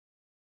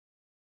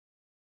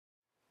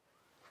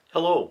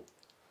Hello,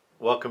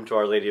 welcome to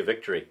Our Lady of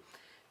Victory.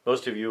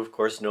 Most of you, of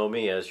course, know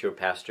me as your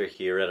pastor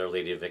here at Our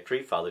Lady of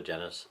Victory, Father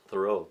Denis.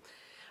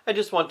 I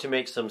just want to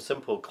make some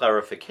simple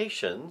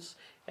clarifications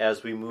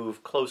as we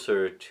move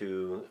closer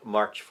to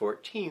March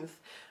 14th,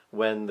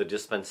 when the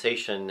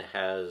dispensation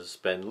has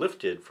been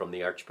lifted from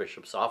the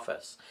Archbishop's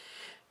office.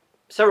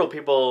 Several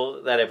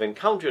people that I've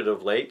encountered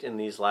of late in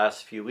these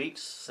last few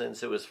weeks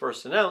since it was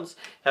first announced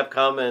have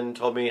come and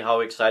told me how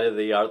excited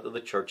they are that the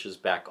church is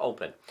back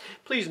open.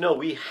 Please know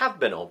we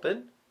have been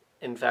open.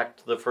 In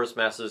fact, the first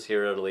masses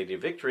here at Our Lady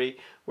of Victory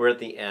were at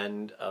the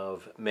end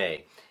of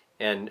May.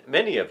 And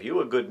many of you,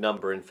 a good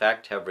number in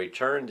fact, have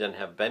returned and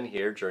have been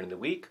here during the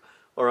week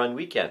or on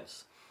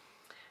weekends.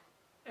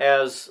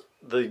 As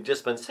the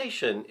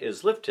dispensation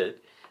is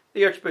lifted,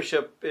 the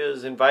Archbishop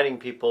is inviting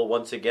people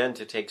once again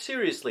to take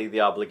seriously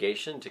the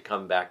obligation to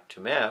come back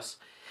to Mass.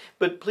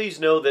 But please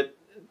know that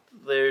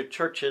the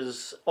church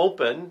is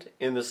opened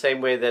in the same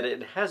way that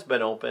it has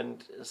been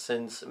opened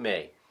since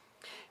May,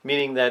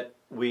 meaning that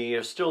we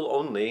are still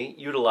only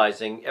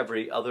utilizing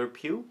every other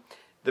pew.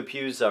 The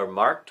pews are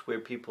marked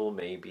where people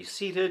may be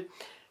seated.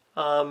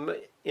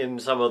 In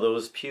some of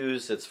those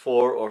pews, it's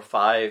 4 or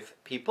 5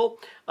 people.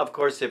 Of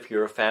course, if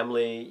you're a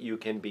family, you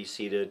can be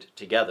seated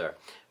together,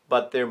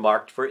 but they're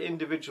marked for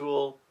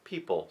individual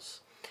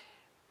peoples.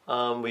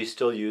 We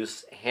still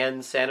use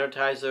hand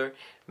sanitizer.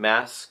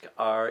 Masks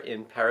are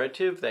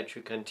imperative that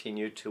you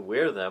continue to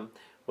wear them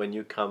when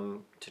you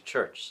come to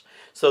church.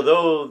 So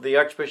though the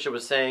Archbishop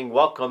is saying,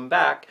 welcome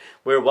back,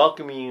 we're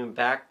welcoming you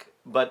back,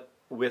 but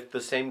with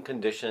the same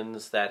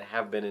conditions that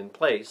have been in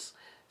place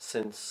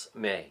since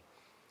May.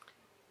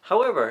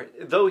 However,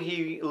 though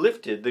he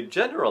lifted the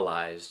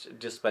generalized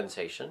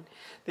dispensation,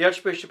 the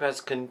Archbishop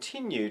has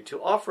continued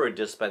to offer a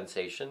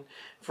dispensation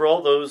for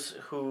all those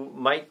who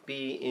might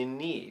be in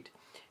need.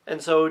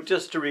 And so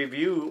just to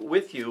review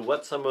with you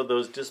what some of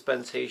those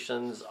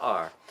dispensations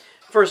are.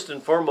 First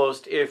and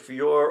foremost, if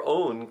your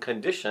own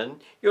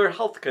condition, your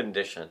health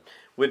condition,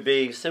 would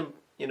be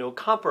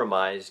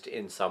compromised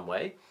in some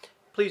way,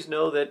 please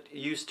know that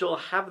you still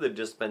have the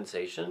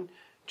dispensation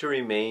to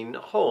remain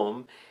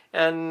home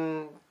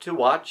and to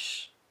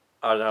watch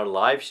on our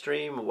live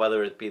stream,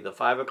 whether it be the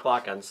 5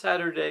 o'clock on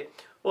Saturday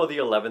or the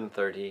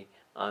 11:30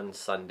 on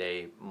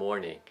Sunday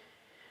morning.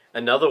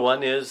 Another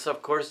one is,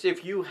 of course,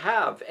 if you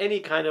have any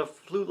kind of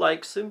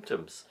flu-like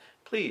symptoms,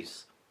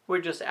 please,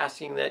 we're just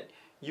asking that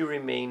you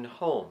remain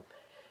home.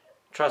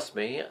 Trust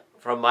me,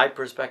 from my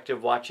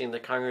perspective watching the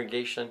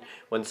congregation,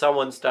 when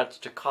someone starts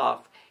to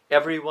cough,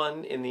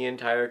 everyone in the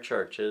entire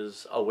church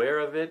is aware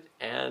of it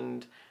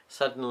and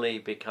suddenly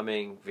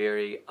becoming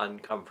very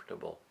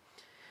uncomfortable.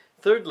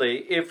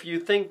 Thirdly, if you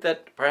think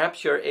that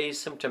perhaps you're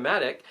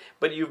asymptomatic,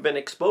 but you've been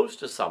exposed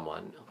to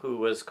someone who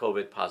was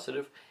COVID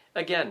positive,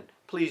 again,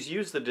 please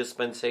use the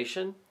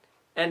dispensation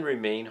and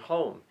remain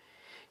home.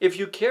 If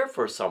you care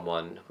for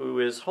someone who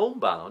is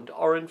homebound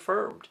or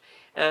infirmed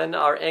and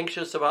are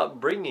anxious about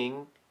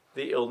bringing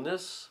the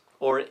illness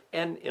or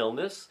an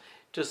illness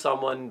to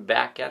someone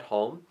back at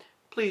home,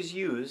 please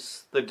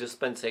use the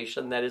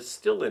dispensation that is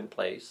still in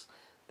place,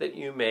 that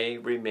you may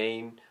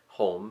remain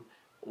home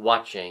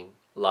watching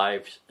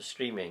live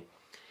streaming.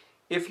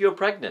 If you're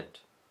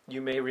pregnant,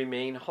 you may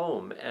remain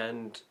home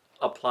and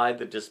apply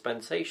the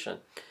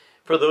dispensation.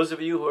 For those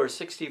of you who are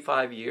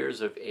 65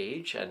 years of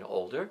age and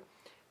older,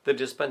 the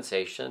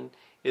dispensation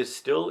is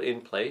still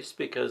in place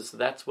because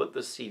that's what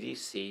the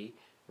CDC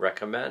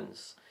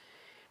recommends.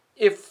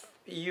 If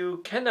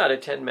you cannot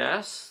attend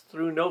Mass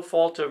through no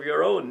fault of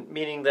your own,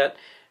 meaning that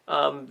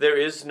there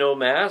is no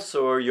Mass,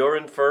 or you're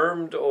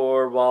infirmed,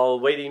 or while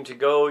waiting to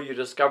go you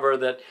discover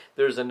that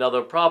there's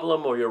another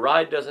problem, or your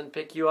ride doesn't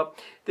pick you up,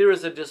 there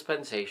is a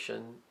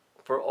dispensation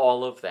for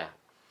all of that.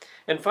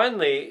 And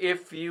finally,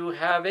 if you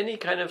have any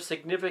kind of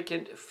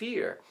significant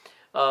fear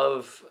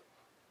of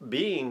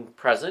being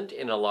present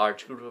in a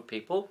large group of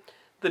people,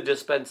 the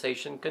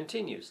dispensation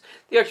continues.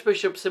 The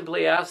Archbishop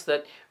simply asks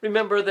that,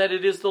 remember that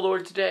it is the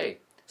Lord's Day.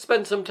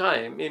 Spend some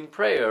time in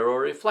prayer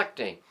or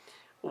reflecting,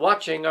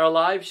 watching our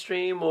live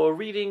stream or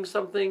reading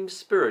something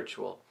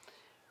spiritual.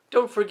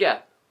 Don't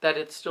forget that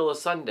it's still a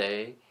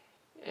Sunday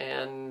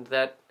and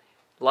that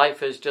life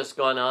has just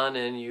gone on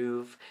and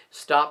you've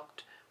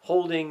stopped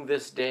holding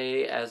this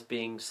day as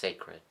being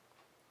sacred.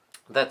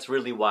 That's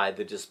really why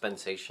the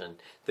dispensation,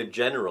 the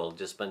general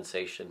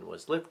dispensation,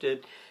 was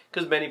lifted,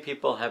 because many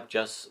people have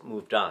just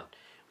moved on.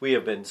 We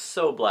have been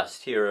so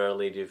blessed here at Our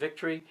Lady of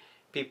Victory.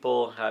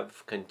 People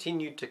have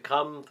continued to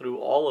come through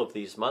all of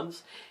these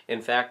months.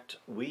 In fact,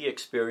 we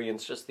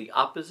experience just the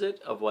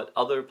opposite of what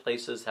other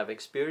places have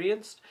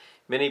experienced.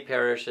 Many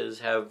parishes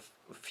have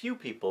few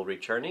people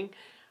returning.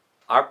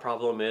 Our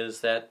problem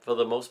is that, for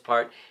the most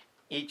part,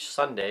 each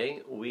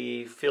Sunday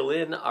we fill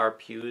in our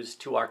pews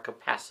to our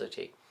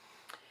capacity.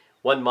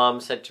 One mom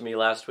said to me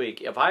last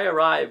week, if I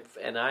arrive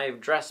and I've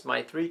dressed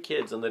my 3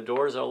 kids and the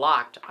doors are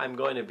locked, I'm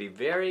going to be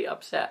very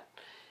upset.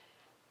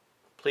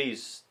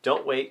 Please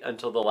don't wait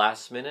until the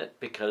last minute,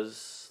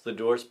 because the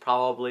doors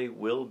probably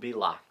will be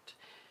locked.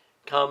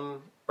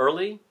 Come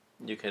early.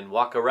 You can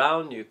walk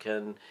around. You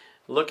can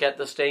look at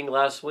the stained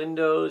glass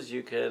windows.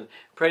 You can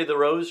pray the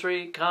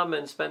rosary. Come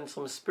and spend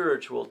some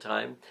spiritual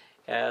time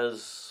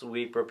as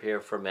we prepare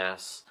for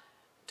Mass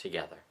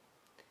together.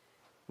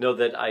 Know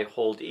that I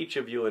hold each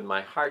of you in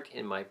my heart,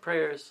 in my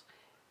prayers.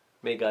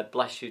 May God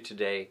bless you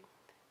today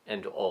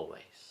and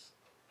always.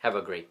 Have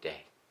a great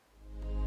day.